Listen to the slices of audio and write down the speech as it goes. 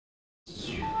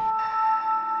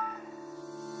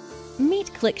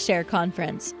ClickShare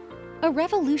Conference, a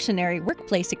revolutionary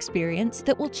workplace experience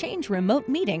that will change remote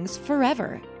meetings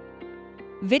forever.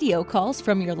 Video calls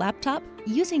from your laptop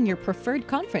using your preferred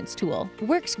conference tool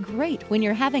works great when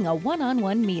you're having a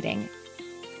one-on-one meeting.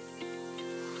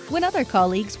 When other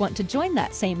colleagues want to join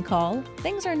that same call,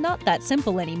 things are not that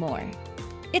simple anymore.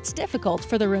 It's difficult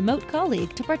for the remote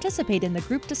colleague to participate in the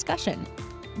group discussion.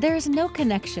 There is no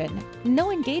connection,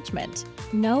 no engagement,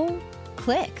 no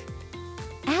click.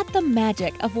 Add the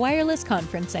magic of wireless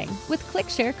conferencing with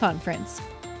ClickShare Conference.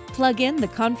 Plug in the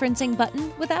conferencing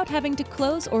button without having to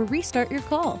close or restart your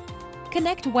call.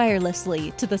 Connect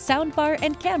wirelessly to the soundbar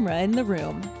and camera in the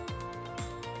room.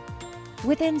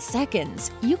 Within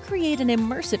seconds, you create an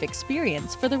immersive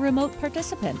experience for the remote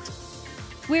participant,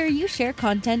 where you share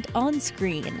content on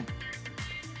screen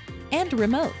and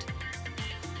remote.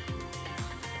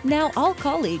 Now all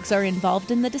colleagues are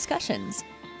involved in the discussions.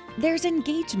 There's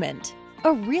engagement,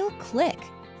 a real click.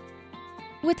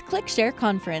 With ClickShare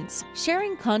Conference,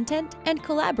 sharing content and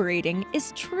collaborating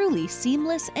is truly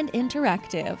seamless and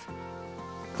interactive.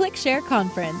 ClickShare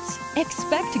Conference.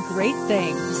 Expect great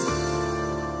things.